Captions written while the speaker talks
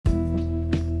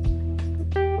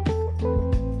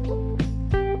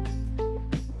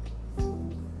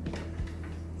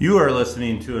You are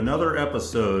listening to another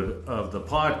episode of the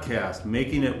podcast,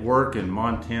 Making It Work in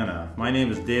Montana. My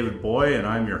name is David Boy and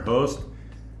I'm your host.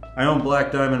 I own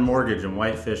Black Diamond Mortgage in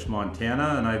Whitefish,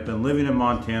 Montana, and I've been living in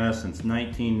Montana since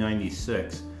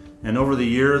 1996. And over the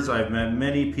years, I've met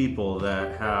many people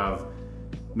that have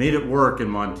made it work in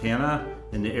Montana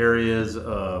in the areas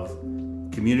of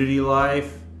community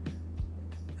life,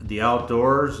 the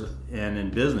outdoors, and in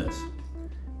business.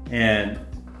 And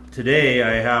today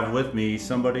I have with me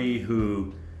somebody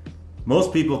who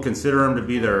most people consider him to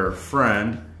be their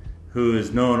friend, who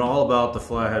is known all about the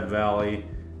Flathead Valley.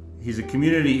 He's a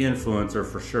community influencer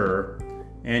for sure,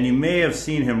 and you may have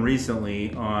seen him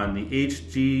recently on the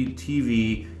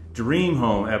HGTV Dream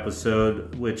Home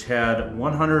episode, which had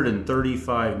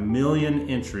 135 million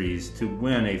entries to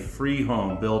win a free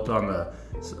home built on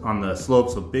the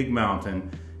slopes of Big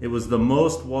Mountain. It was the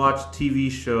most watched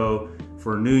TV show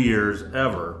for New Year's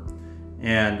ever,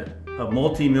 and a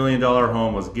multi-million-dollar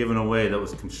home was given away that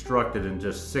was constructed in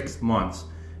just 6 months,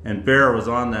 and Bear was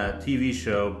on that TV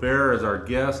show. Bear is our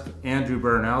guest, Andrew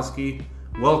Barinowski.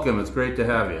 Welcome, it's great to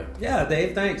have you. Yeah,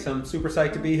 Dave, thanks. I'm super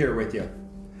psyched to be here with you.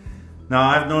 Now,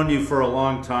 I've known you for a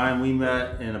long time. We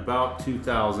met in about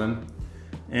 2000,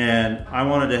 and I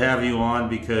wanted to have you on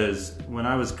because when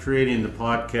I was creating the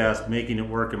podcast, Making It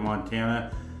Work in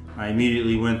Montana, I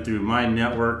immediately went through my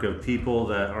network of people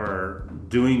that are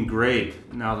doing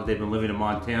great now that they've been living in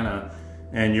Montana,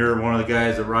 and you're one of the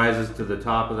guys that rises to the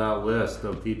top of that list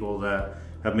of people that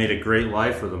have made a great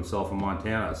life for themselves in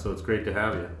Montana, so it's great to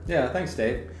have you. Yeah, thanks,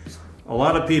 Dave. A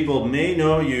lot of people may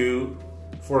know you.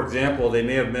 For example, they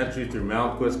may have met you through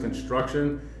Malmquist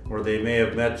construction, or they may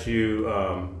have met you,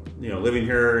 living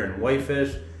here in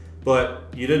Whitefish,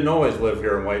 but you didn't always live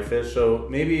here in Whitefish, so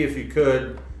maybe if you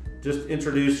could just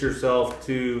introduce yourself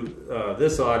to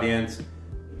this audience.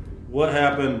 What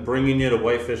happened bringing you to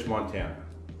Whitefish, Montana?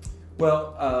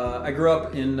 Well, I grew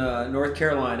up in North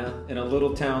Carolina in a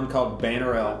little town called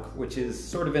Banner Elk, which is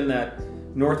sort of in that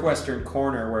northwestern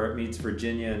corner where it meets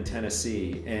Virginia and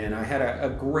Tennessee. And I had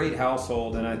a great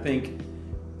household, and I think,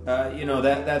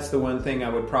 that's the one thing I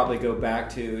would probably go back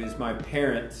to is my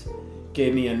parents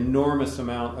gave me an enormous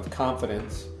amount of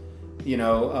confidence,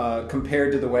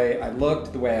 compared to the way I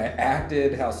looked, the way I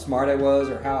acted, how smart I was,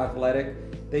 or how athletic.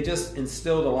 They just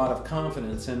instilled a lot of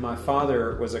confidence. And my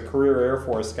father was a career Air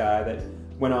Force guy that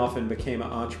went off and became an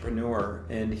entrepreneur.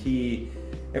 And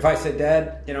if I said,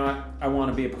 Dad, I want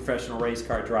to be a professional race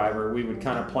car driver, we would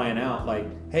kind of plan out like,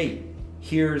 hey,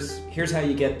 here's how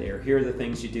you get there. Here are the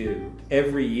things you do.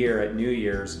 Every year at New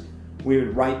Year's, we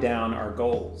would write down our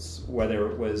goals,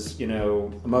 whether it was,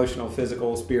 emotional,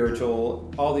 physical,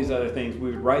 spiritual, all these other things.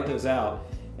 We would write those out.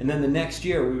 And then the next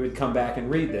year we would come back and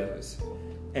read those.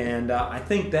 And I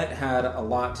think that had a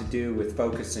lot to do with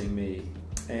focusing me.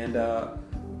 And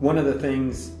one of the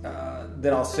things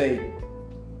that I'll say,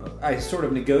 I sort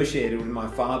of negotiated with my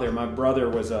father. My brother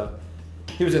was a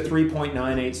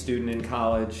 3.98 student in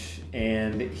college,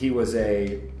 and he was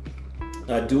a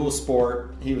dual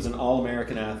sport. He was an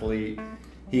all-American athlete.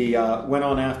 He went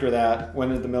on after that,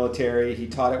 went into the military. He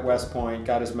taught at West Point,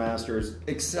 got his master's,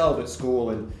 excelled at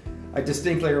school. And I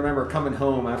distinctly remember coming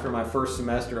home after my first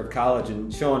semester of college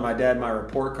and showing my dad my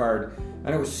report card.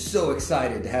 And I was so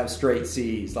excited to have straight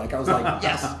C's. I was like,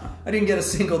 yes, I didn't get a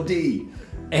single D.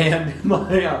 And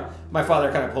my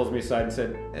father kind of pulls me aside and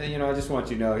said, I just want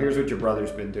you to know, here's what your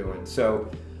brother's been doing.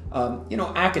 So,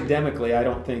 academically, I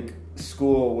don't think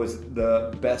school was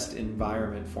the best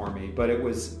environment for me, but it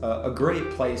was a great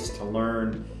place to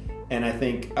learn. And I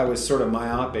think I was sort of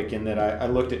myopic in that I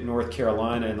looked at North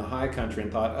Carolina in the high country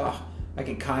and thought, I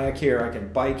can kayak here, I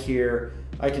can bike here,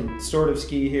 I can sort of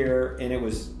ski here, and it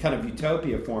was kind of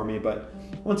utopia for me. But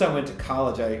once I went to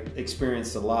college, I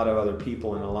experienced a lot of other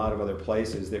people in a lot of other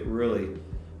places that really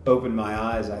opened my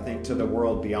eyes, I think, to the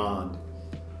world beyond.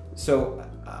 So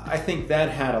I think that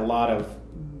had a lot of,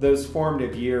 those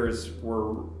formative years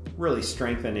were really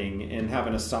strengthening, and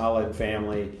having a solid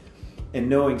family and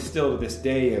knowing still to this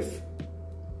day, if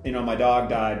my dog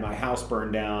died, my house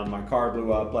burned down, my car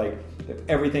blew up, if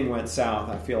everything went south,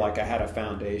 I feel like I had a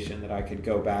foundation that I could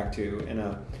go back to and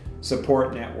a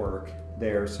support network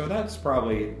there. So that's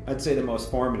probably, I'd say, the most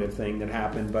formative thing that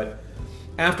happened. But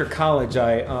after college,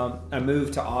 I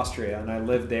moved to Austria, and I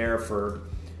lived there for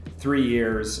 3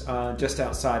 years, just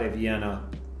outside of Vienna,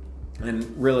 and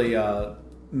really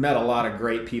met a lot of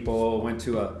great people. Went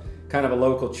to a kind of a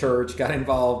local church, got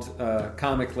involved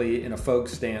comically in a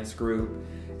folk dance group,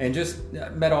 and just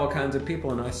met all kinds of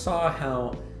people. And I saw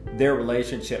how their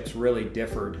relationships really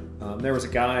differed. There was a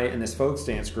guy in this folk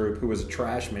dance group who was a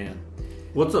trash man.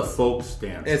 What's a folk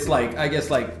dance? It's like, I guess,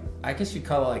 like I guess you'd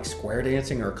call it like square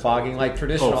dancing or clogging, like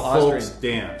traditional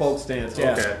Austrian folks dance.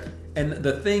 Yeah. Okay. And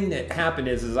the thing that happened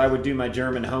is I would do my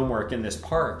German homework in this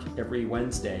park every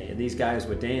Wednesday, and these guys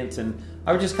would dance, and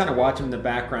I would just kind of watch them in the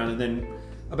background. And then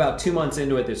about 2 months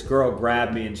into it, this girl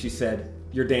grabbed me and she said,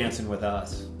 "You're dancing with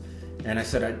us." And I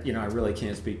said, I really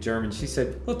can't speak German. She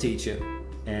said, "We'll teach you."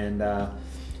 And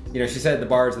she said the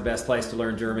bar is the best place to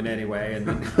learn German anyway. And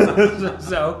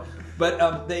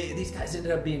these guys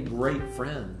ended up being great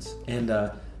friends. And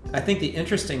I think the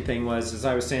interesting thing was, as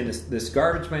I was saying, this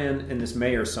garbage man and this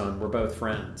mayor's son were both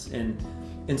friends. And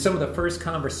in some of the first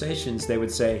conversations, they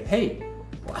would say, "Hey,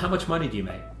 well, how much money do you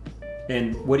make?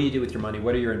 And what do you do with your money?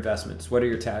 What are your investments? What are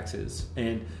your taxes?"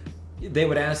 And they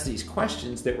would ask these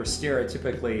questions that were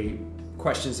stereotypically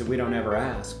questions that we don't ever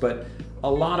ask. But a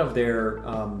lot of their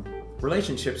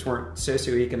relationships weren't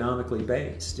socioeconomically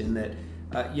based, in that,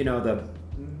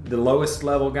 the lowest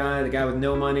level guy, the guy with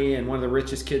no money, and one of the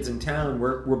richest kids in town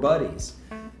were buddies.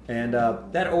 And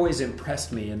that always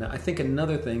impressed me. And I think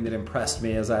another thing that impressed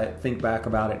me as I think back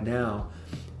about it now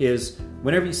is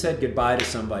whenever you said goodbye to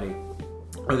somebody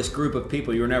or this group of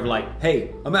people, you were never like,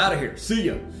 "Hey, I'm out of here. See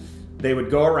ya." They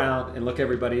would go around and look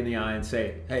everybody in the eye and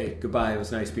say, "Hey, goodbye. It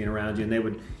was nice being around you." And they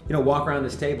would, walk around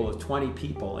this table with 20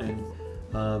 people. And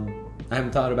I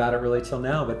haven't thought about it really till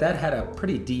now, but that had a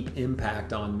pretty deep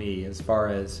impact on me as far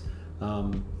as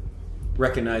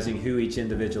recognizing who each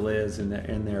individual is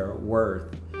and their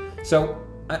worth. So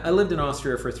I lived in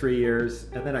Austria for 3 years,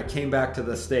 and then I came back to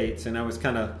the States, and I was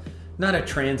kind of not a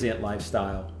transient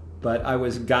lifestyle, but I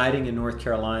was guiding in North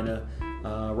Carolina,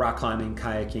 rock climbing,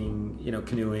 kayaking,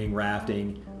 canoeing,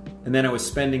 rafting, and then I was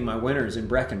spending my winters in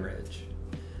Breckenridge.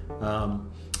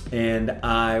 And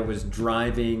I was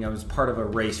driving. I was part of a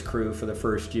race crew for the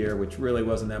first year, which really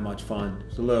wasn't that much fun.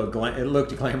 It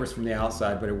looked glamorous from the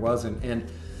outside, but it wasn't. And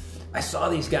I saw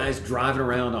these guys driving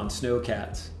around on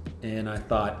snowcats, and I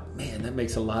thought, man, that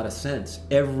makes a lot of sense.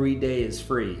 Every day is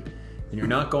free, and you're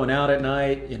not going out at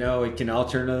night. It can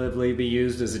alternatively be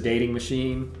used as a dating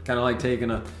machine, kind of like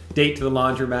taking a date to the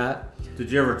laundromat. Did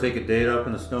you ever take a date up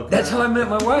in a snowcat? That's how I met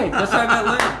my wife. That's how I met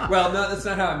Lynn. Well, no, that's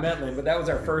not how I met Lynn, but that was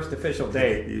our first official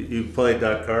date. You played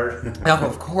that card? Oh,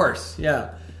 of course, yeah.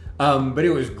 But it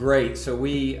was great. So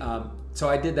so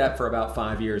I did that for about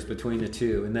 5 years between the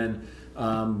two, and then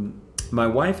my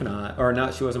wife and I, or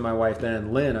not, she wasn't my wife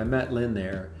then, Lynn. I met Lynn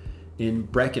there in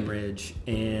Breckenridge,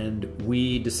 and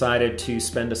we decided to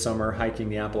spend a summer hiking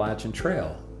the Appalachian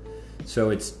Trail.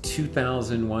 So it's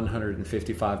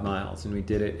 2,155 miles, and we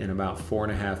did it in about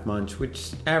 4.5 months,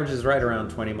 which averages right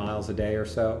around 20 miles a day or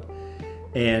so.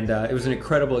 And it was an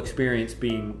incredible experience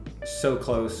being so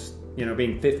close,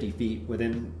 being 50 feet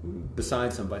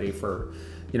beside somebody for,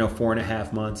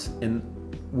 4.5 months. And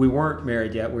we weren't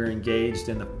married yet. We were engaged.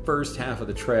 In the first half of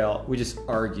the trail, we just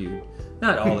argued.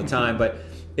 Not all the time, but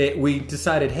we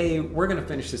decided, hey, we're going to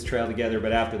finish this trail together,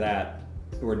 but after that,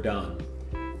 we're done.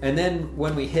 And then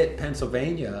when we hit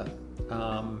Pennsylvania,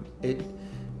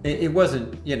 it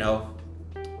wasn't,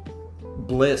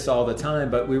 bliss all the time,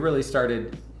 but we really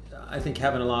started, I think,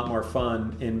 having a lot more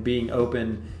fun and being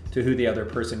open to who the other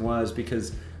person was,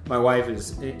 because my wife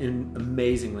is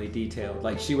amazingly detailed.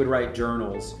 Like, she would write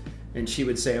journals, and she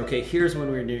would say, okay, here's when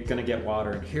we're going to get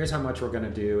water, and here's how much we're going to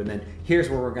do, and then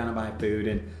here's where we're going to buy food.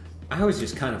 And I was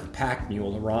just kind of a pack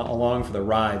mule along for the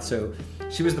ride. So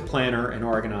she was the planner and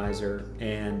organizer,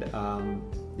 and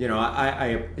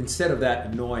I instead of that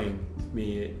annoying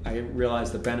me, I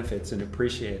realized the benefits and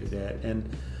appreciated it.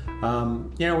 And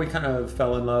we kind of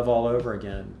fell in love all over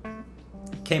again.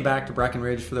 Came back to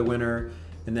Breckenridge for the winter,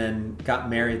 and then got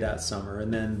married that summer.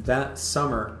 And then that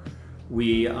summer,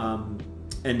 we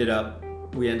ended up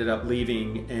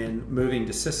leaving and moving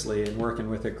to Sicily and working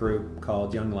with a group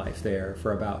called Young Life there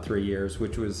for about 3 years,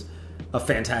 which was a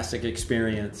fantastic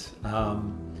experience.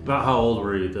 About how old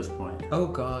were you at this point? Oh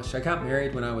gosh, I got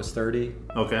married when I was 30.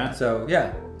 Okay. So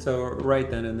right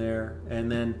then and there.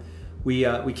 And then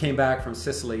we came back from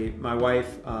Sicily. My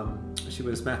wife, she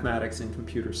was mathematics and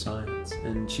computer science,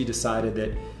 and she decided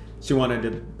that she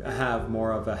wanted to have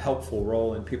more of a helpful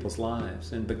role in people's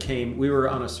lives, and we were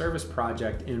on a service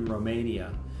project in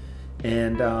Romania,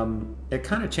 and it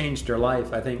kind of changed her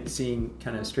life. I think seeing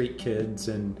kind of street kids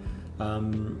and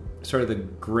sort of the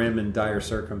grim and dire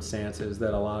circumstances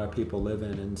that a lot of people live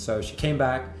in. And so she came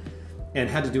back and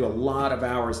had to do a lot of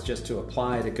hours just to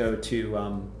apply to go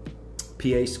to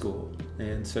PA school.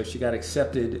 And so she got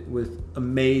accepted with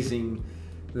amazing.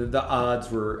 The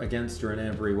odds were against her in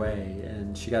every way,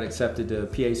 and she got accepted to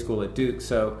PA school at Duke.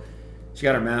 So she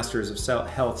got her master's of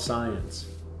health science.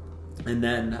 And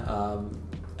then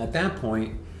at that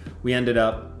point, we ended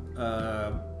up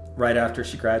right after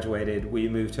she graduated, we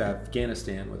moved to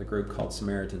Afghanistan with a group called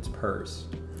Samaritan's Purse.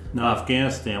 Now,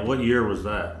 Afghanistan, what year was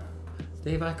that?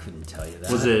 Dave, I couldn't tell you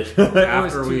that. Was it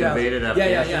after we invaded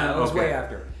Afghanistan? Yeah. It was way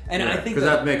after. And I think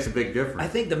that makes a big difference. I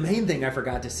think the main thing I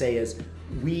forgot to say is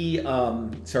we,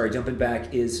 jumping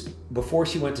back, is before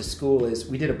she went to school is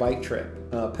we did a bike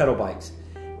trip, pedal bikes.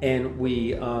 And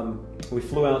we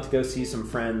flew out to go see some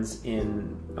friends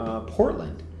in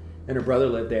Portland. And her brother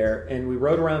lived there. And we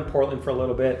rode around Portland for a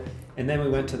little bit. And then we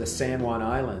went to the San Juan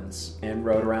Islands and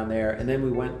rode around there. And then we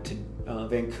went to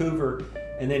Vancouver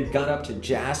and then got up to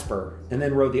Jasper. And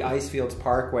then rode the Icefields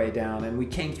Parkway down. And we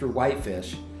came through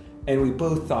Whitefish. And we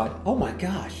both thought, oh my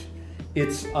gosh,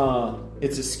 it's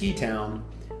a ski town.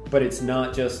 But it's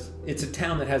not just, it's a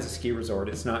town that has a ski resort.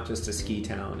 It's not just a ski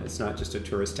town. It's not just a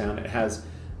tourist town. It has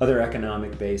other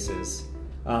economic bases.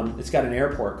 It's got an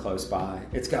airport close by.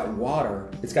 It's got water.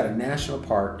 It's got a national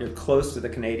park. You're close to the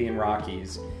Canadian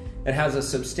Rockies. It has a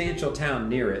substantial town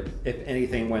near it, if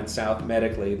anything went south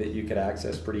medically, that you could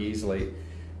access pretty easily.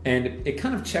 And it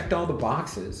kind of checked all the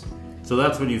boxes. So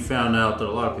that's when you found out that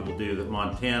a lot of people do, that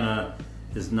Montana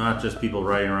is not just people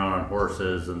riding around on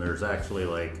horses, and there's actually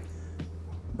like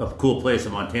a cool place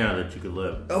in Montana that you could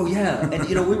live. Oh yeah, and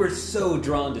we were so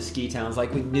drawn to ski towns.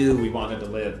 Like we knew we wanted to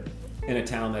live in a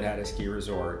town that had a ski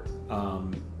resort.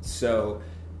 I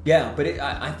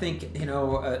think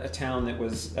a town that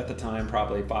was at the time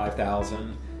probably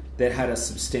 5,000 that had a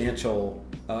substantial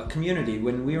community.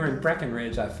 When we were in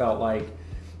Breckenridge, I felt like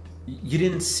you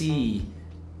didn't see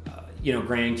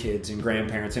grandkids and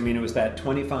grandparents. I mean, it was that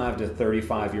 25 to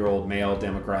 35-year-old male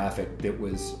demographic that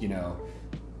was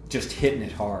just hitting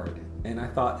it hard. And I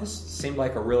thought this seemed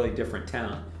like a really different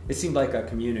town. It seemed like a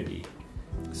community.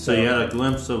 So you had a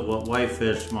glimpse of what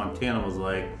Whitefish, Montana was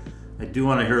like. I do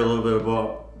want to hear a little bit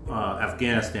about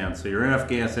Afghanistan. So you're in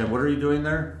Afghanistan. What are you doing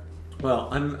there? Well,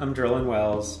 I'm drilling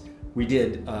wells. We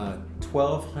did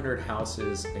 1,200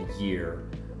 houses a year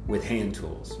with hand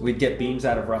tools. We'd get beams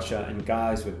out of Russia, and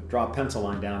guys would draw a pencil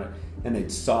line down it, and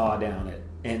they'd saw down it.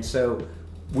 And so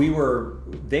they were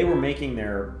making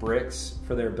their bricks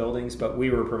for their buildings, but we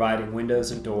were providing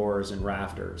windows and doors and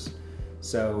rafters.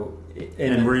 So,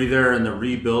 and were you there in the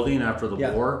rebuilding after the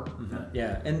war? Mm-hmm.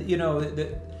 Yeah, and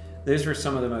those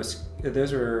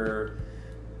were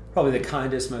probably the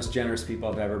kindest, most generous people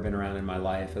I've ever been around in my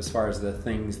life, as far as the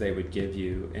things they would give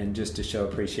you, and just to show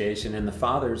appreciation. And the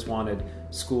fathers wanted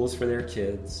schools for their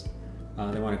kids.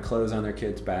 They wanted clothes on their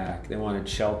kids' back. They wanted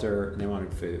shelter, and they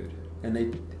wanted food. And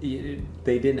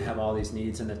they didn't have all these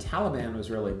needs, and the Taliban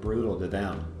was really brutal to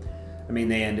them. I mean,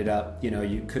 they ended up,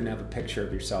 you couldn't have a picture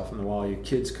of yourself on the wall. Your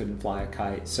kids couldn't fly a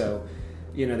kite. So,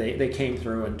 they came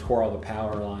through and tore all the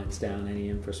power lines down, any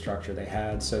infrastructure they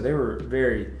had. So they were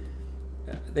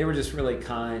just really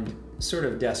kind, sort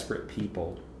of desperate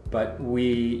people. But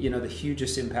the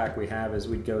hugest impact we have is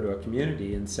we'd go to a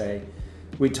community and say,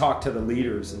 we'd talk to the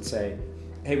leaders and say,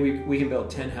 hey, we can build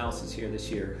 10 houses here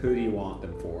this year. Who do you want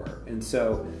them for? And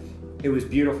so it was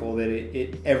beautiful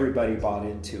that everybody bought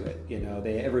into it.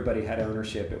 Everybody had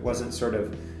ownership. It wasn't sort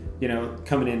of,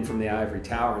 coming in from the ivory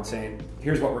tower and saying,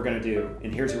 here's what we're going to do,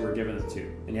 and here's who we're giving them to,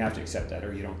 and you have to accept that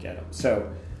or you don't get them.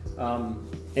 So, and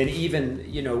even,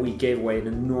 we gave away an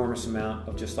enormous amount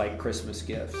of just like Christmas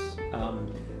gifts,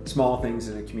 small things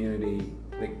in the community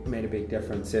that made a big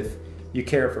difference. If you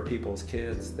care for people's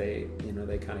kids, they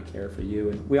kind of care for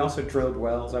you. And we also drilled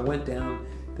wells. I went down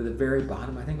to the very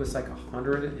bottom. I think it was like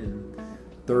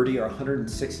 130 or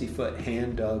 160 foot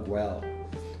hand dug well.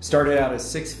 Started out as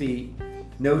 6 feet,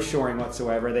 no shoring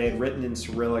whatsoever. They had written in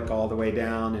Cyrillic all the way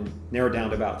down and narrowed down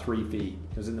to about 3 feet.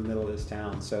 It was in the middle of this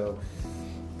town. So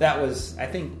that was, I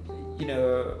think,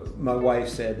 my wife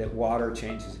said that water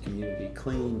changes a community.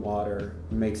 Clean water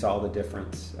makes all the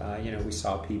difference. We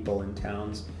saw people in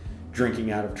towns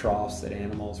drinking out of troughs that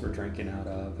animals were drinking out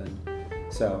of.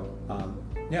 And so,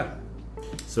 yeah.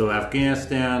 So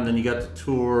Afghanistan, then you got the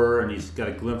tour and you got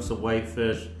a glimpse of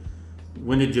Whitefish.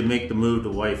 When did you make the move to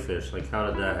Whitefish? Like, how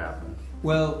did that happen?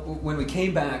 Well, when we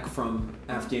came back from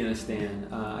Afghanistan,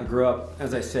 I grew up,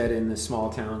 as I said, in this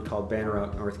small town called Banner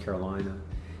Oak, North Carolina.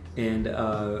 And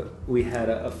we had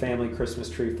a family Christmas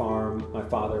tree farm. My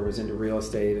father was into real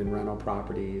estate and rental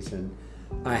properties, and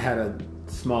I had a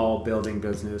small building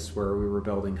business where we were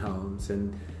building homes.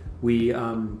 And we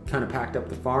kind of packed up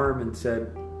the farm and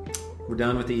said, we're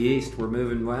done with the East, we're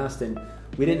moving west. And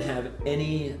we didn't have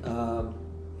any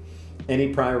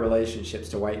prior relationships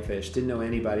to Whitefish, didn't know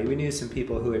anybody. We knew some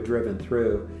people who had driven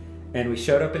through. And we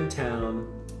showed up in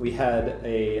town. We had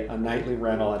a nightly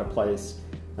rental at a place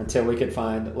until we could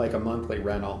find like a monthly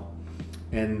rental.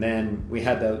 And then we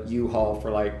had the U-Haul for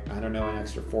an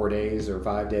extra 4 days or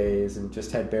 5 days, and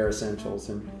just had bare essentials,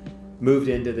 and moved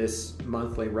into this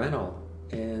monthly rental.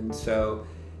 And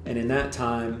in that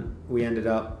time, we ended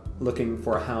up looking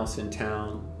for a house in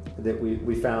town. That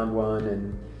we found one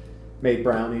and made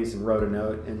brownies and wrote a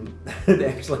note, and they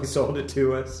actually sold it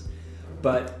to us.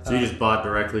 But so you just bought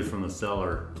directly from the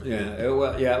seller?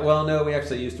 Well, no, we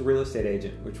actually used a real estate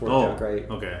agent, which worked out great.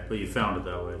 Okay, but you found it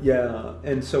that way. Yeah,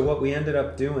 and so what we ended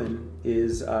up doing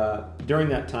is during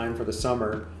that time for the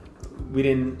summer, we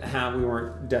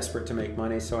weren't desperate to make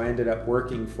money, so I ended up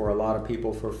working for a lot of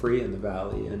people for free in the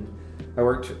Valley, and I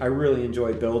really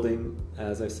enjoy building.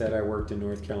 As I said, I worked in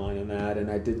North Carolina in that, and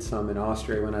I did some in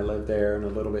Austria when I lived there, and a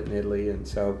little bit in Italy, and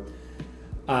so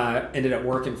I ended up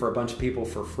working for a bunch of people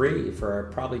for free for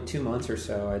probably 2 months or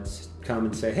so. I'd come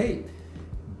and say, hey,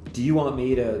 do you want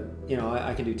me to,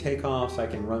 I can do takeoffs, I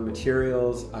can run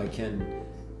materials, I can,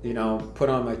 put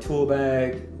on my tool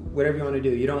bag, whatever you want to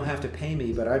do. You don't have to pay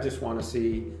me, but I just want to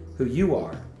see who you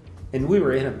are. And we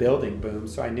were in a building boom,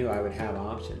 so I knew I would have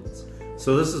options.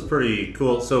 So this is pretty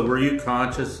cool. So were you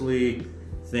consciously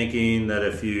thinking that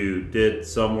if you did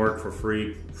some work for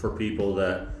free for people,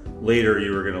 that later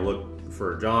you were going to look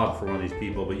for a job for one of these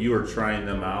people, but you were trying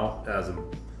them out as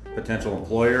potential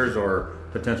employers or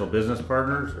potential business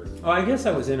partners? Oh, I guess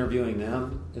I was interviewing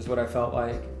them, is what I felt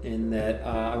like, in that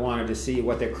I wanted to see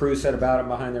what their crew said about them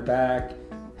behind their back,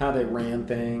 how they ran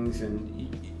things,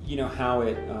 and how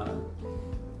it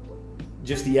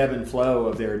just the ebb and flow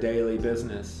of their daily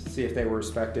business, see if they were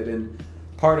respected. And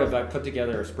I put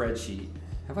together a spreadsheet.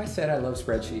 Have I said I love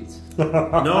spreadsheets?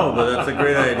 No, but that's a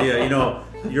great idea.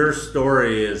 Your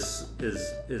story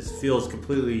feels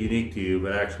completely unique to you,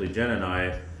 but actually Jen and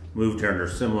I moved here under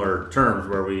similar terms,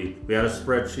 where we had a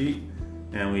spreadsheet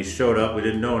and we showed up, we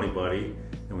didn't know anybody,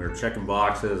 and we were checking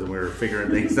boxes and we were figuring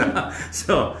things out.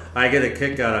 So I get a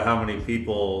kick out of how many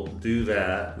people do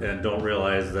that and don't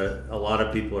realize that a lot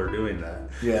of people are doing that.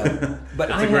 Yeah. But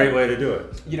it's a great way to do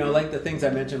it. Like the things I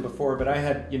mentioned before, but I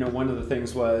had, one of the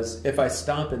things was, if I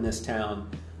stop in this town,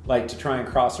 like to try and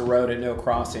cross a road at no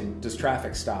crossing, does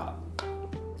traffic stop?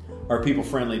 Are people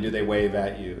friendly? Do they wave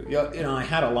at you? I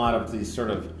had a lot of these sort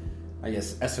of, I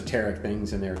guess, esoteric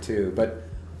things in there too. But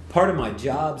part of my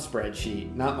job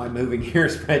spreadsheet, not my moving here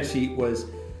spreadsheet, was,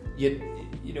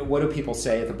 what do people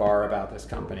say at the bar about this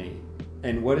company?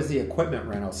 And what does the equipment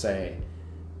rental say?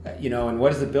 And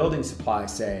what does the building supply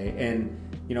say? And,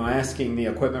 asking the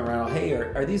equipment rental, hey,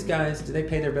 are these guys, do they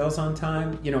pay their bills on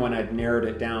time? When I'd narrowed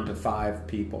it down to 5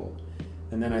 people.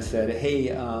 And then I said,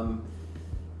 hey,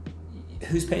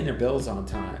 who's paying their bills on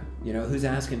time? Who's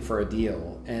asking for a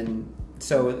deal? And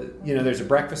so, there's a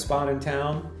breakfast spot in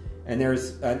town, and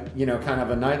there's a, kind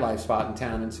of a nightlife spot in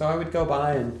town. And so I would go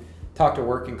by and talk to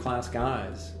working class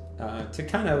guys to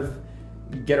kind of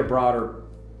get a broader,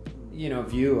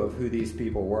 view of who these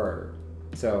people were.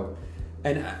 So,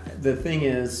 and the thing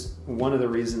is, one of the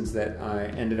reasons that I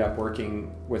ended up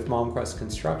working with Malmquist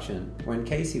Construction when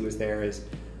Casey was there is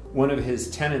one of his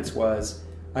tenets was,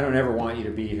 I don't ever want you to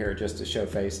be here just to show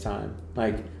face time.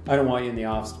 Like, I don't want you in the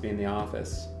office to be in the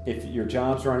office. If your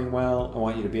job's running well, I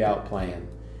want you to be out playing.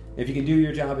 If you can do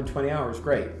your job in 20 hours,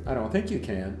 great. I don't think you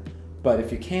can, but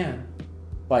if you can,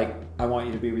 I want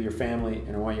you to be with your family,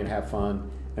 and I want you to have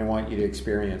fun, and I want you to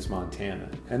experience Montana.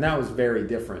 And that was very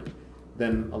different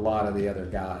than a lot of the other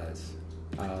guys.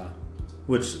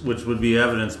 Which would be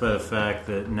evidenced by the fact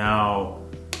that now,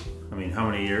 how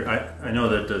many years? I know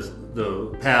that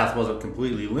the path wasn't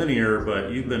completely linear,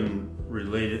 but you've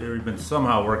been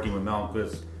somehow working with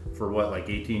Malmquist for what,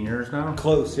 18 years now?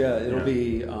 Close, yeah. It'll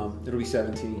be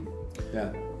 17.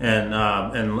 Yeah.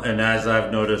 And as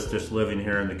I've noticed, just living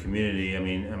here in the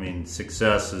community,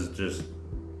 success is just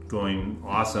going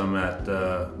awesome at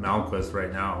Malmquist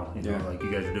right now. You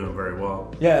guys are doing very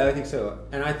well. Yeah, I think so.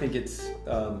 And I think it's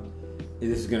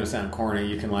this is going to sound corny.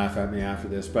 You can laugh at me after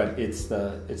this, but it's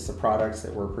the products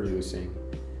that we're producing.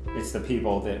 It's the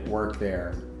people that work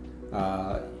there,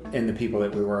 and the people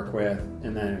that we work with,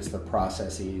 and then it's the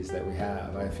processes that we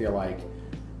have. I feel like,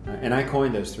 and I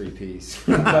coined those 3 Ps.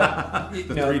 But, the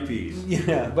 3 Ps.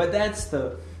 Yeah, but that's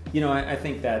the, I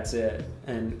think that's it.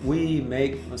 And we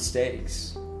make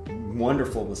mistakes,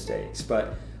 wonderful mistakes,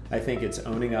 but I think it's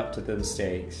owning up to the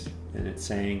mistakes, and it's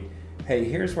saying, hey,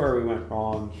 here's where we went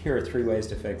wrong. Here are 3 ways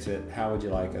to fix it. How would you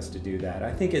like us to do that?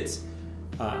 I think it's,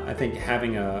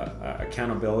 having a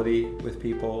accountability with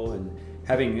people, and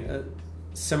having a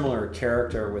similar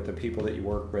character with the people that you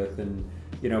work with, and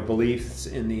beliefs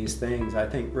in these things, I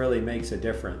think really makes a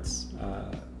difference.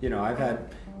 I've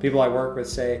had people I work with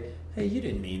say, hey, you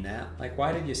didn't mean that.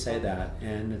 Why did you say that?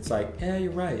 And it's like, yeah,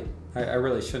 you're right. I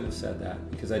really shouldn't have said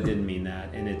that because I didn't mean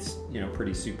that, and it's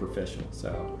pretty superficial.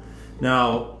 So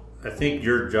now I think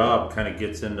your job kind of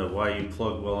gets into why you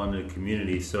plug well into the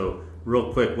community. So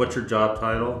real quick, what's your job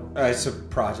title? It's a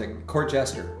project court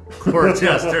jester. Court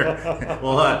jester.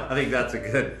 Well, I think that's a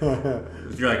good.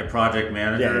 You're like a project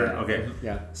manager. Yeah. Okay.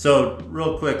 Yeah. So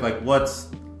real quick, like what's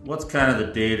kind of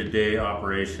the day-to-day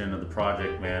operation of the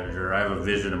project manager? I have a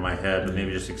vision in my head, but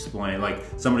maybe just explain. Like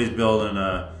somebody's building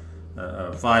a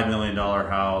 $5 million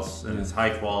house and it's high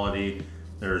quality.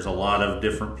 There's a lot of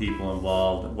different people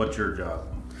involved. What's your job?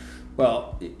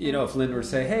 Well, if Lynn were to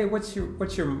say, "Hey, what's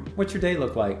your day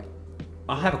look like?"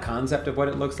 I'll have a concept of what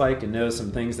it looks like and know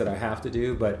some things that I have to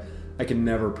do, but I can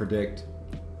never predict,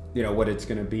 what it's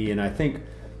going to be. And I think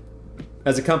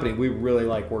as a company, we really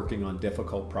like working on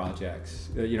difficult projects,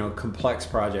 complex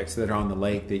projects that are on the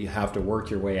lake that you have to work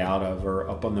your way out of or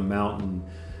up on the mountain.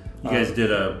 You guys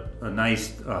did a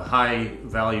nice high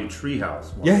value tree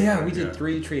house. Yeah, we did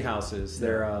 3 tree houses.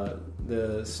 They're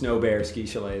the Snow Bear ski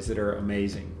chalets that are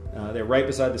amazing. They're right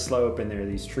beside the slope, and they're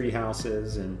these tree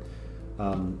houses, and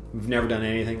we've never done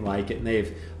anything like it. And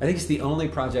I think it's the only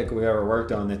project we've ever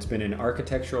worked on that's been in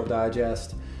Architectural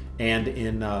Digest and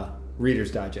in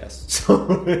Reader's Digest. So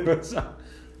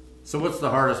what's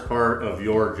the hardest part of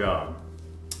your job?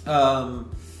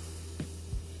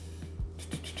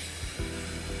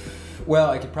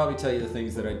 Well, I could probably tell you the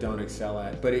things that I don't excel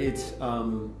at, but it's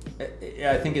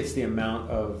I think it's the amount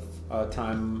of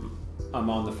time I'm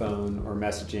on the phone or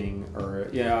messaging, or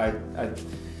I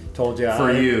told you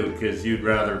for you, because you'd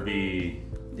rather be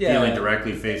dealing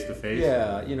directly face to face.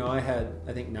 Yeah, I had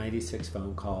I think 96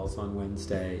 phone calls on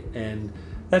Wednesday, and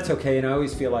that's okay. And I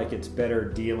always feel like it's better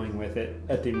dealing with it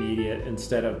at the immediate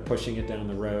instead of pushing it down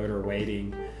the road or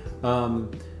waiting. I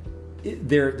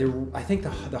think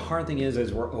the hard thing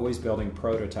is we're always building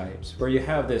prototypes where you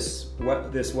have this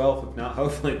wealth of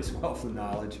hopefully this wealth of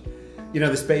knowledge,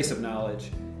 this base of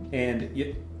knowledge,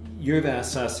 and you've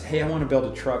asked us, hey, I want to build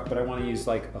a truck, but I want to use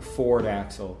like a Ford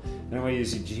axle, and I want to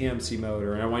use a GMC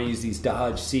motor, and I want to use these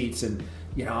Dodge seats, and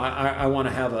I want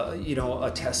to have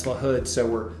a Tesla hood. So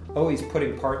we're always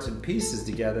putting parts and pieces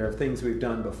together of things we've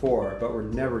done before, but we're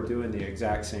never doing the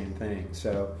exact same thing.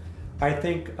 So I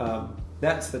think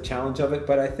that's the challenge of it.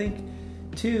 But I think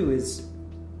too is,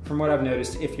 from what I've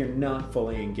noticed, if you're not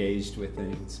fully engaged with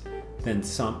things, then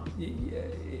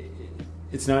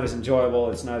it's not as enjoyable,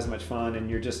 it's not as much fun, and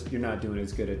you're not doing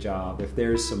as good a job. If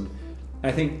there's some,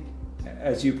 I think,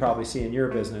 as you probably see in your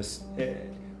business,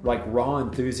 like raw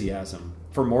enthusiasm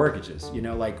for mortgages,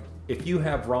 like if you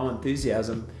have raw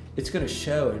enthusiasm, it's going to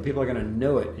show, and people are going to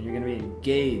know it, and you're going to be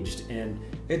engaged, and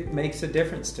it makes a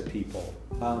difference to people.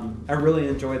 I really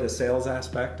enjoy the sales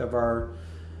aspect of our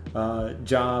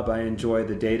job. I enjoy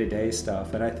the day-to-day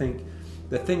stuff, and I think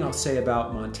the thing I'll say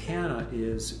about Montana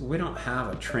is we don't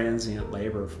have a transient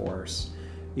labor force.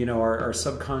 Our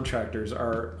subcontractors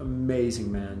are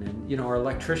amazing men, and our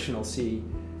electrician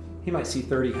he might see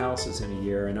 30 houses in a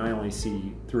year, and I only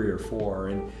see 3 or 4.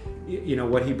 And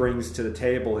what he brings to the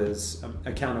table is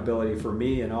accountability for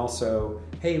me, and also,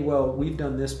 hey, well, we've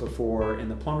done this before, and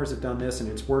the plumbers have done this,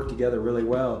 and it's worked together really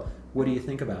well. What do you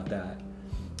think about that?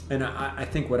 And I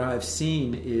think what I've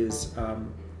seen is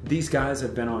these guys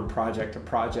have been on project to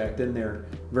project, and they're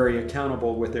very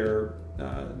accountable with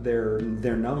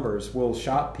their numbers. We'll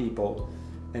shop people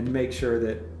and make sure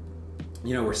that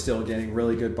we're still getting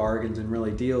really good bargains and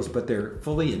really deals, but they're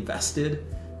fully invested.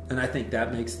 And I think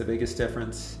that makes the biggest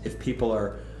difference. If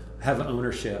people have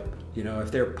ownership,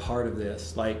 if they're part of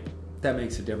this, like that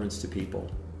makes a difference to people.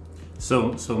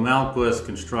 So Malmquist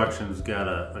Construction's got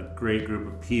a great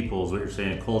group of people. Is what you're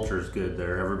saying? Culture's good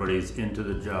there. Everybody's into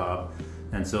the job,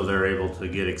 and so they're able to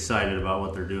get excited about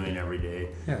what they're doing every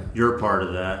day. Yeah. You're part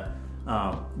of that.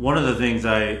 One of the things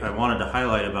I wanted to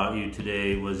highlight about you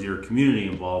today was your community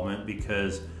involvement,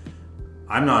 because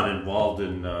I'm not involved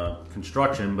in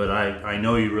construction, but I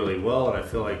know you really well, and I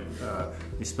feel like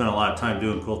we spend a lot of time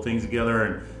doing cool things together.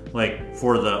 And like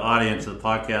for the audience of the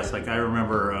podcast, like I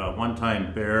remember one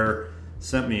time Bear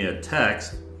sent me a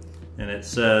text, and it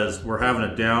says, we're having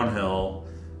a downhill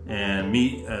and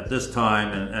meet at this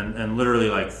time, and literally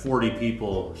like 40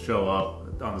 people show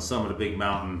up on the summit of a big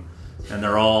mountain. And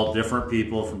they're all different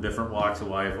people from different walks of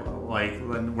life. Like,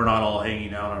 we're not all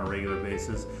hanging out on a regular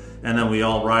basis. And then we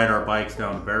all ride our bikes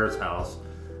down to Bear's house.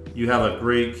 You have a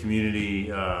great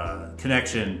community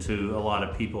connection to a lot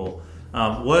of people.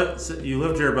 You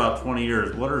lived here about 20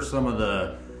 years. What are some of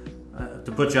the,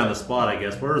 to put you on the spot, I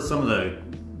guess, what are some of the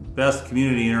best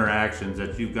community interactions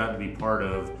that you've gotten to be part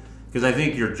of? Because I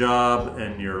think your job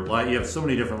and your life, you have so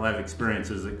many different life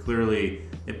experiences that clearly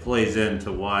it plays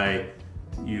into why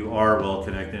you are well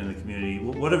connected in the community.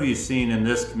 What have you seen in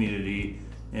this community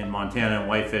in Montana and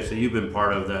Whitefish that you've been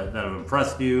part of that have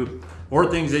impressed you, or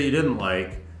things that you didn't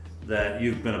like that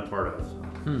you've been a part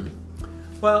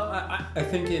of? Well, I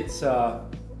think it's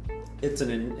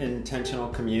an intentional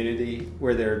community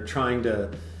where they're trying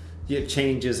to.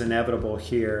 Change is inevitable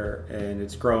here, and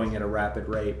it's growing at a rapid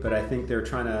rate. But I think they're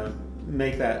trying to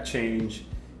make that change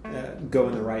go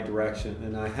in the right direction.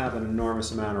 And I have an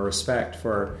enormous amount of respect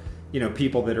for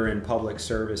people that are in public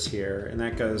service here, and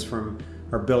that goes from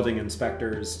our building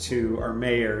inspectors to our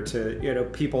mayor to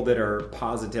people that are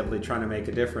positively trying to make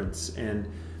a difference. And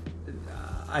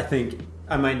I think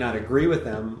I might not agree with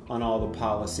them on all the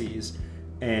policies,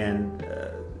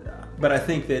 but I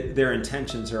think that their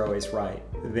intentions are always right.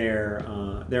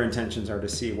 Their intentions are to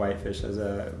see Whitefish as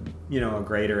a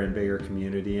greater and bigger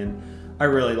community, and I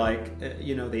really like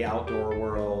the outdoor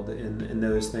world and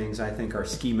those things. I think our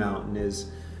ski mountain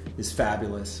is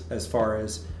fabulous. As far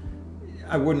as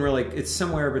I wouldn't really, it's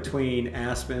somewhere between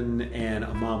Aspen and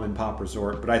a mom and pop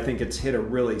resort, but I think it's hit a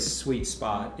really sweet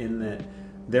spot in that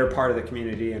they're part of the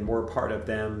community and we're part of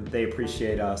them. They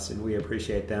appreciate us and we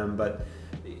appreciate them, but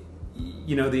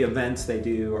the events they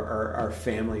do are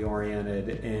family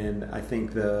oriented, and I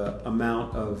think the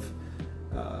amount of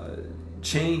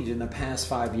change in the past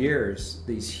 5 years,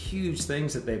 these huge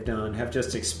things that they've done have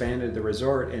just expanded the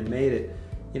resort and made it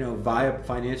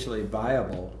financially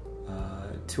viable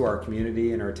to our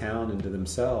community and our town and to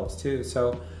themselves too.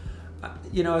 So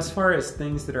as far as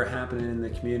things that are happening in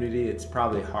the community, it's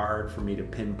probably hard for me to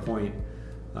pinpoint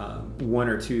one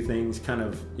or two things kind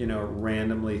of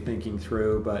randomly thinking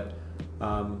through, but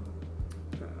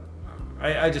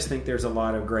I just think there's a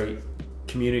lot of great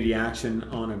community action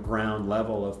on a ground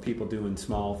level of people doing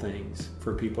small things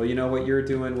for people. What you're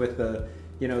doing with the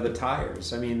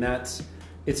tires. I mean,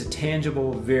 it's a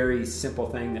tangible, very simple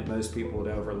thing that most people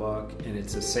would overlook, and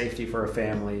it's a safety for a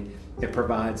family. It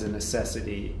provides a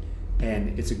necessity,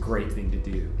 and it's a great thing to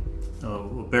do.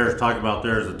 What Bear's talking about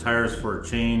there is the Tires for a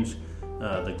Change.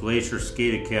 The Glacier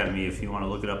Skate Academy, if you want to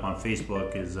look it up on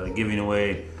Facebook, is giving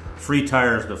away free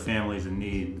tires to families in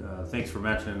need. Thanks for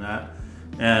mentioning that.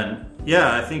 And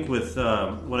yeah, I think with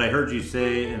what I heard you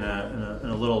say in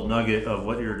a little nugget of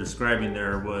what you're describing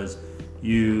there was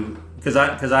because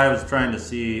I was trying to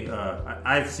see,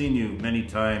 I've seen you many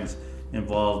times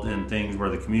involved in things where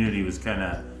the community was kind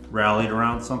of rallied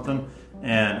around something,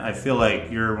 and I feel like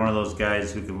you're one of those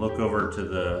guys who can look over to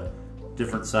the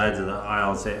different sides of the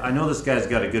aisle and say, I know this guy's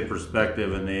got a good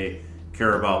perspective and they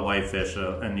care about Whitefish,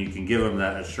 and you can give them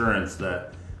that assurance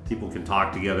that people can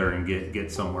talk together and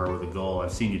get somewhere with a goal.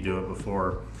 I've seen you do it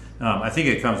before. I think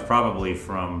it comes probably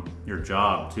from your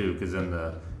job too, because in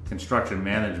the construction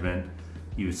management,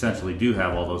 you essentially do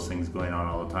have all those things going on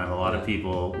all the time. A lot of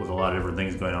people with a lot of different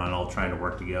things going on, all trying to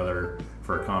work together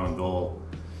for a common goal.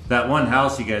 That one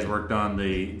house you guys worked on,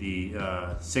 the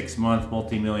 6-month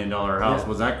multi-million-dollar house,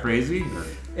 was that crazy? Or?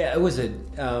 Yeah, it was.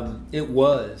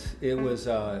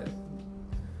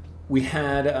 We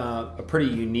had a pretty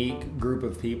unique group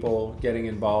of people getting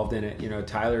involved in it.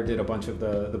 Tyler did a bunch of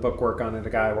the bookwork on it. A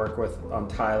guy I work with on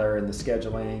Tyler and the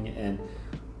scheduling, and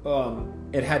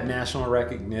it had national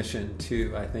recognition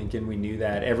too, I think, and we knew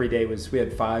that. Every day we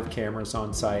had 5 cameras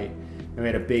on site, and we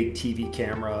had a big TV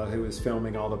camera who was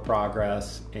filming all the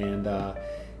progress, and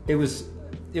it was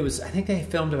I think they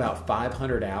filmed about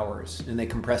 500 hours, and they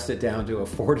compressed it down to a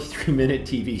 43-minute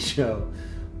TV show.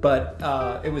 But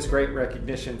it was great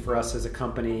recognition for us as a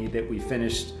company that we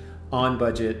finished on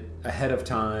budget, ahead of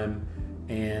time,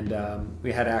 and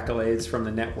we had accolades from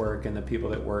the network and the people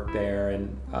that worked there,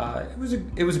 and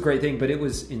it was a great thing. But it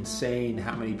was insane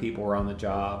how many people were on the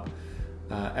job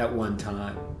at one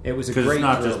time. It was a great. Because it's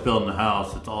not just building the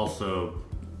house; it's also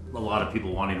a lot of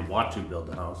people wanting to watch you build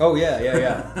the house. Oh yeah.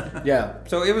 Yeah.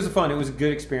 So it was fun. It was a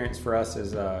good experience for us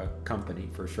as a company,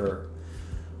 for sure.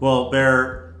 Well,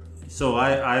 Bear. So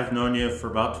I've known you for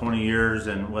about 20 years,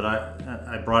 and what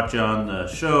I brought you on the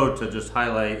show to just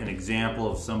highlight an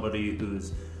example of somebody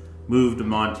who's moved to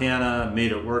Montana,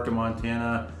 made it work in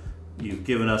Montana. You've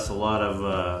given us a lot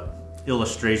of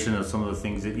illustration of some of the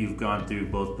things that you've gone through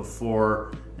both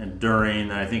before and during.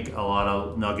 I think a lot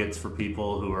of nuggets for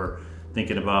people who are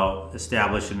thinking about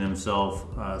establishing themselves,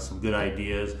 some good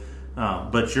ideas.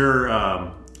 But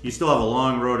you still have a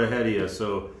long road ahead of you,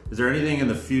 so is there anything in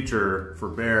the future for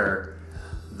Bear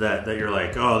that you're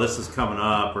like, oh, this is coming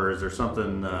up, or is there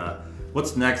something,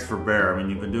 what's next for Bear? I mean,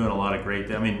 you've been doing a lot of great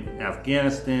things. I mean,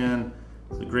 Afghanistan,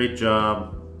 it's a great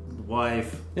job.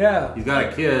 wife. Yeah. You've got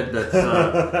a kid that's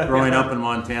growing up in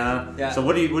Montana. Yeah. So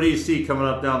what do you see coming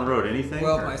up down the road? Anything?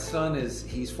 Well, my son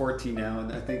he's 14 now,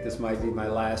 and I think this might be my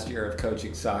last year of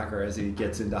coaching soccer as he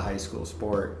gets into high school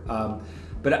sport.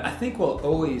 But I think we'll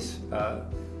always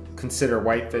consider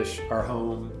Whitefish our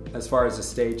home as far as a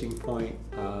staging point.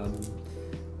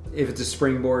 If it's a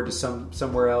springboard to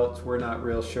somewhere else, we're not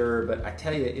real sure. But I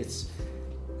tell you,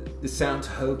 it sounds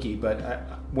hokey, but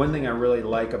one thing I really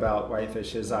like about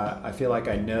Whitefish is I feel like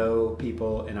I know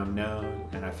people and I'm known,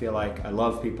 and I feel like I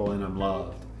love people and I'm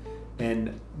loved.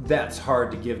 And that's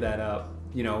hard to give that up,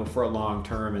 for a long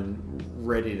term and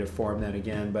ready to form that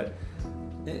again. But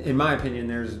in my opinion,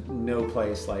 there's no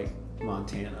place like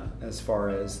Montana as far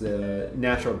as the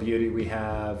natural beauty we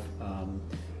have,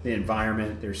 the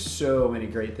environment. There's so many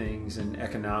great things, and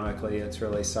economically it's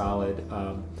really solid.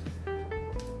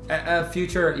 A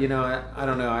future, I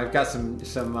don't know. I've got some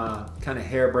kind of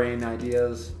harebrained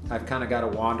ideas. I've kind of got a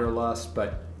wanderlust,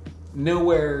 but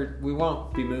nowhere. We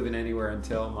won't be moving anywhere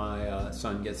until my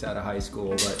son gets out of high school.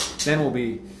 But then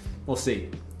we'll see.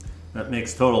 That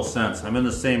makes total sense. I'm in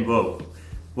the same boat.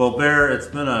 Well, Bear, it's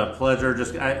been a pleasure.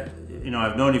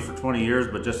 I've known you for 20 years,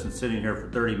 but just in sitting here for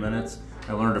 30 minutes,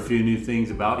 I learned a few new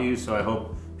things about you. So I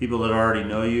hope people that already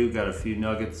know you got a few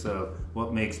nuggets of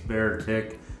what makes Bear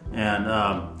tick. And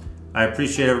I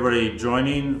appreciate everybody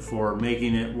joining for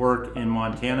Making It Work in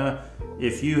Montana.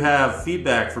 If you have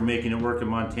feedback for Making It Work in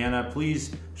Montana,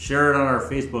 please share it on our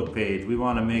Facebook page. We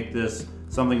want to make this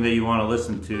something that you want to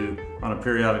listen to on a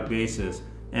periodic basis.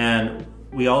 And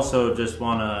we also just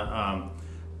want to,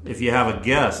 if you have a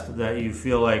guest that you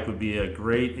feel like would be a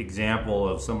great example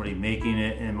of somebody making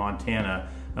it in Montana,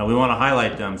 we want to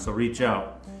highlight them, so reach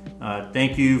out.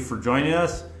 Thank you for joining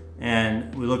us,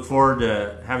 and we look forward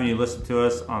to having you listen to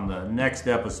us on the next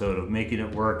episode of Making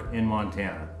It Work in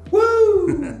Montana.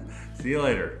 Woo! See you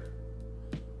later.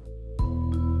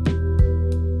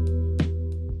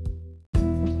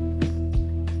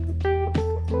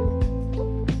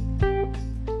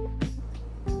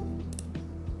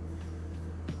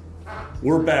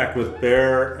 We're back with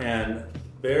Bear, and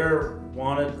Bear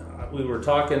we were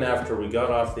talking after we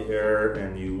got off the air,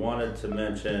 and you wanted to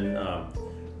mention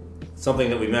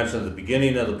something that we mentioned at the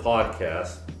beginning of the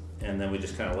podcast, and then we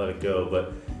just kind of let it go,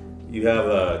 but you have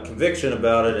a conviction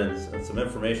about it and some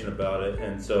information about it,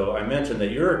 and so I mentioned that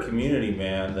you're a community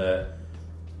man that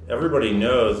everybody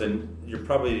knows, and you're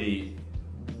probably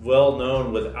well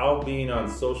known without being on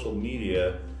social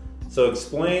media. So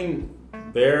explain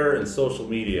Bear and social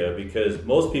media, because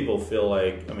most people feel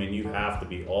like, you have to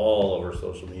be all over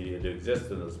social media to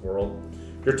exist in this world.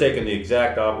 You're taking the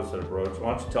exact opposite approach.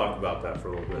 Why don't you talk about that for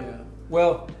a little bit? Yeah.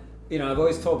 Well, I've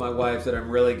always told my wife that I'm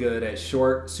really good at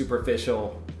short,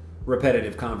 superficial,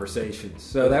 repetitive conversations.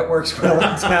 So that works well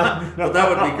in town. But that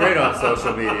would be great on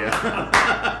social media.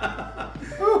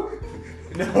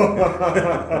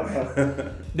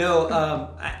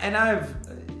 And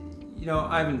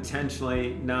I've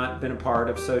intentionally not been a part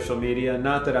of social media.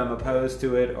 Not that I'm opposed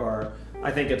to it or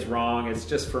I think it's wrong. It's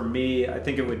just, for me, I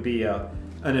think it would be an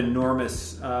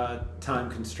enormous time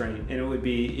constraint. And it would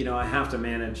be, I have to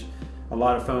manage a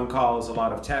lot of phone calls, a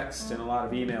lot of text, and a lot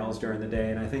of emails during the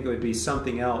day. And I think it would be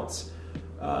something else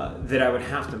that I would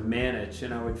have to manage,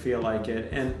 and I would feel like it.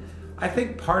 And I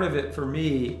think part of it for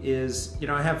me is,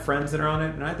 I have friends that are on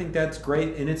it, and I think that's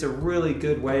great, and it's a really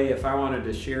good way if I wanted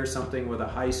to share something with a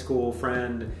high school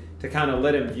friend to kind of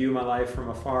let him view my life from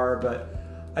afar. But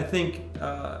I think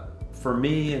for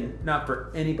me, and not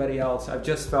for anybody else, I've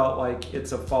just felt like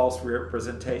it's a false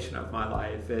representation of my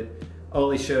life. It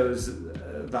only shows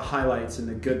the highlights and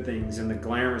the good things and the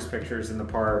glamorous pictures in the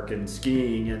park and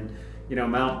skiing and,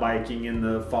 mountain biking in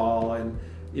the fall. And,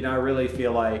 I really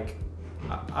feel like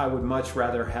I would much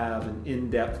rather have an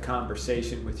in-depth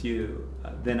conversation with you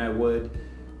than I would,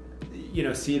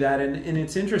 see that. And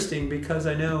it's interesting because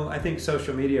I think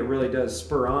social media really does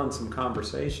spur on some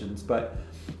conversations, but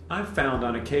I've found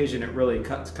on occasion it really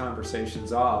cuts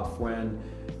conversations off when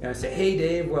I say, hey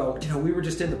Dave, well, we were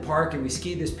just in the park and we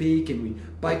skied this peak and we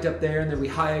biked up there and then we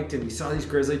hiked and we saw these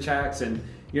grizzly tracks, and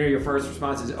your first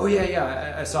response is, oh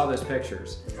yeah, I saw those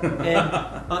pictures. And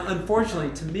unfortunately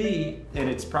to me, and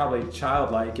it's probably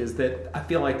childlike, is that I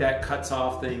feel like that cuts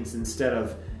off things instead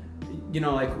of,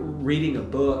 like reading a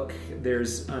book.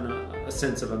 There's a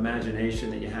sense of imagination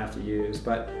that you have to use.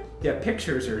 But yeah,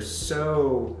 pictures are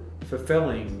so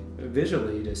fulfilling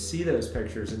visually to see those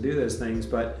pictures and do those things.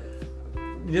 But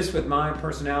just with my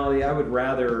personality, I would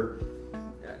rather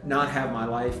not have my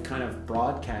life kind of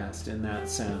broadcast in that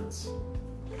sense.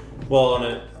 Well,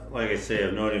 and like I say,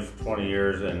 I've known you for 20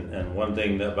 years, and one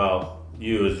thing about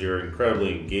you is you're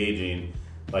incredibly engaging,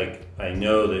 like, I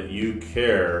know that you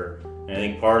care, and I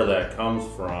think part of that comes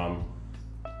from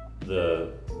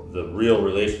the real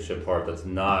relationship part that's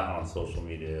not on social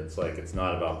media. It's like, it's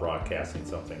not about broadcasting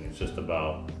something. It's just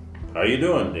about, how you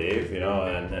doing, Dave?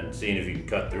 And seeing if you can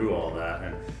cut through all that.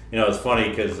 And it's funny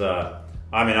because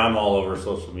I'm all over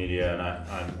social media, and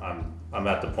I'm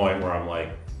at the point where I'm like,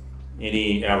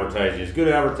 any advertising is good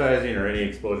advertising, or any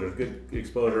exposure is good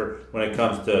exposure when it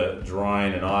comes to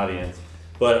drawing an audience.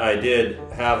 But I did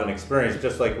have an experience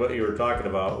just like what you were talking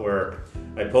about, where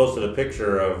I posted a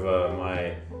picture of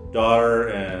my daughter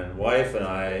and wife and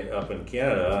I up in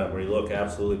Canada, and we look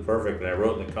absolutely perfect. And I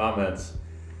wrote in the comments,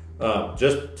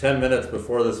 just 10 minutes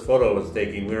before this photo was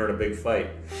taken, we were in a big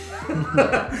fight.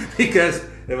 Because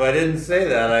if I didn't say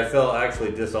that, I felt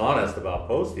actually dishonest about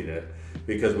posting it,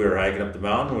 because we were hiking up the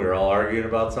mountain, we were all arguing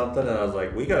about something, and I was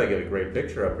like, we got to get a great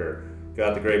picture up here.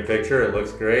 Got the great picture, it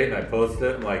looks great, and I posted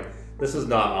it. I'm like, this is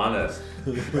not honest.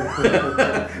 We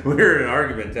were in an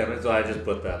argument 10 minutes, so I just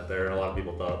put that there, and a lot of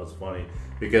people thought it was funny,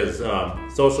 because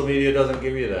social media doesn't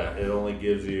give you that. It only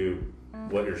gives you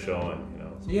what you're showing.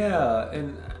 Yeah,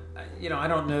 and I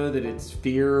don't know that it's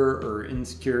fear or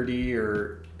insecurity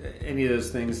or any of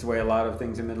those things, the way a lot of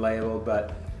things have been labeled,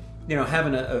 but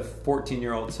having a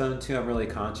 14-year-old son too, I'm really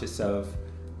conscious of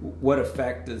what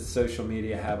effect does social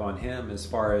media have on him as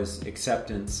far as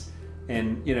acceptance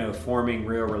and forming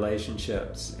real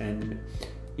relationships. And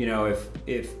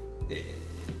if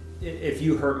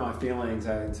you hurt my feelings,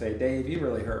 I can say, Dave, you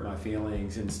really hurt my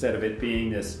feelings, instead of it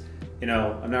being this,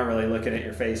 I'm not really looking at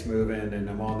your face moving and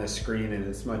I'm on this screen, and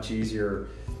it's much easier.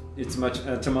 It's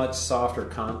a much softer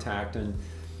contact. And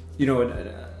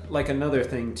like another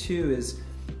thing too is,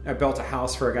 I built a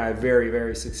house for a guy, very,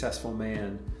 very successful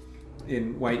man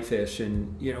in Whitefish.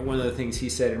 And, one of the things he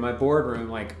said in my boardroom,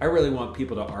 like, I really want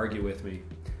people to argue with me.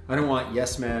 I don't want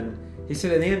yes men. He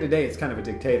said, at the end of the day, it's kind of a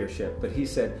dictatorship. But he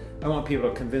said, I want people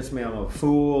to convince me I'm a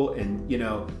fool. And,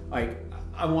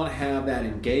 I want to have that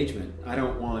engagement. I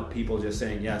don't want people just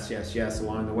saying yes, yes, yes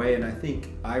along the way. And I think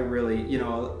I really,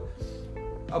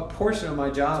 a portion of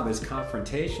my job is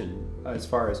confrontation, as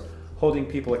far as holding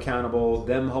people accountable,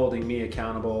 them holding me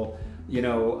accountable.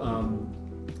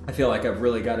 I feel like I've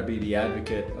really got to be the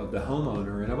advocate of the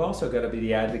homeowner, and I've also got to be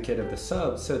the advocate of the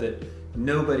sub, so that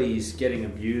nobody's getting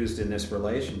abused in this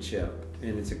relationship.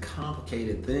 And it's a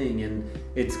complicated thing, and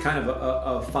it's kind of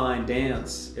a fine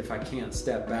dance if I can't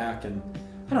step back. And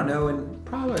I don't know, and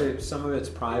probably some of it's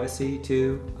privacy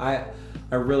too. I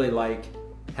really like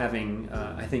having,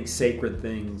 I think, sacred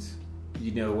things,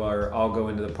 where I'll go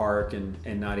into the park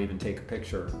and not even take a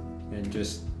picture, and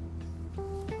just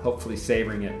hopefully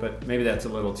savoring it. But maybe that's a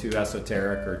little too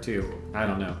esoteric or too, I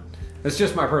don't know. It's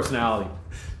just my personality.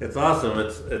 It's awesome.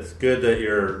 It's good that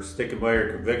you're sticking by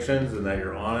your convictions and that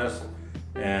you're honest.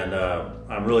 And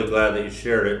I'm really glad that you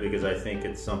shared it, because I think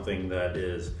it's something that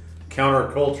is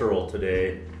countercultural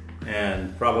today,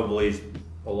 and probably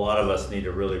a lot of us need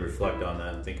to really reflect on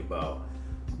that and think about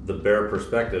the bare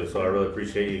perspective. So I really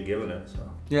appreciate you giving it. So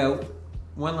yeah,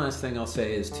 one last thing I'll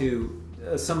say is too,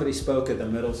 somebody spoke at the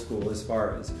middle school, as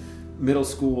far as middle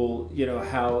school,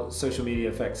 how social media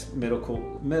affects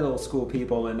middle school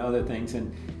people and other things.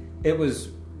 And it was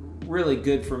really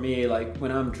good for me, like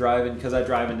when I'm driving, because I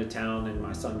drive into town and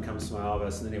my son comes to my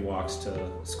office and then he walks to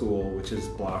school, which is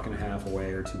a block and a half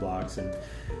away or 2 blocks. And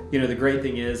the great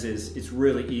thing is it's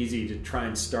really easy to try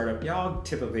and start up. I'll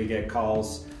typically get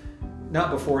calls not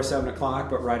before 7 o'clock,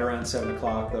 but right around 7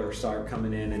 o'clock they'll start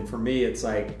coming in. And for me, it's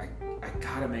like, I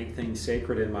gotta make things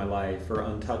sacred in my life, or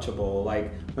untouchable.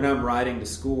 Like when I'm riding to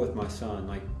school with my son,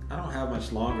 like I don't have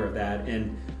much longer of that.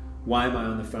 And why am I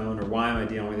on the phone, or why am I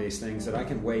dealing with these things that I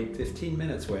can wait 15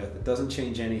 minutes with? It doesn't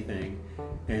change anything.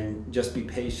 And just be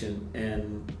patient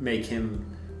and make him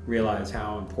realize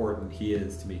how important he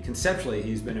is to me. Conceptually,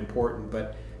 he's been important,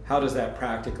 but how does that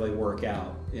practically work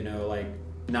out? Like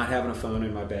not having a phone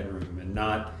in my bedroom, and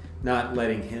not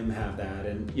letting him have that,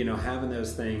 and having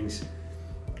those things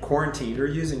quarantined, or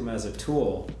using them as a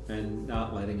tool and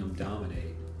not letting them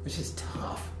dominate, which is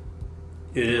tough.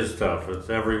 It is tough. It's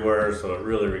everywhere, so it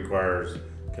really requires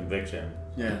conviction.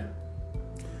 Yeah.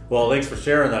 Well, thanks for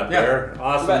sharing that, Bear.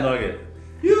 Awesome nugget.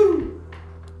 You.